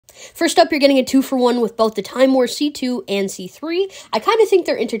First up, you're getting a 2-for-1 with both the Time War C2 and C3. I kind of think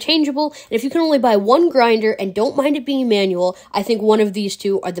they're interchangeable, and if you can only buy one grinder and don't mind it being manual, I think one of these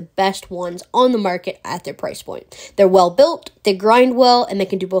two are the best ones on the market at their price point. They're well built, they grind well, and they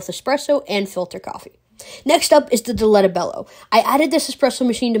can do both espresso and filter coffee. Next up is the Diletta Bello. I added this espresso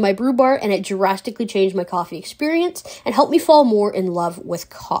machine to my brew bar, and it drastically changed my coffee experience and helped me fall more in love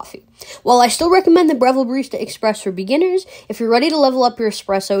with coffee. While I still recommend the Breville Barista Express for beginners, if you're ready to level up your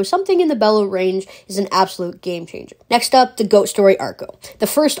espresso, something in the Bello range is an absolute game changer. Next up, the Goat Story Arco, the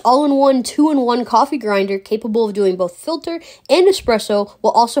first all-in-one 2-in-1 coffee grinder capable of doing both filter and espresso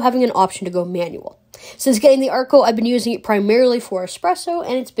while also having an option to go manual. Since getting the Arco, I've been using it primarily for espresso,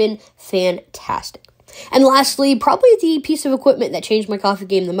 and it's been fantastic. And lastly, probably the piece of equipment that changed my coffee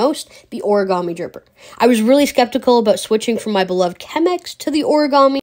game the most, the Origami Dripper. I was really skeptical about switching from my beloved Chemex to the Origami,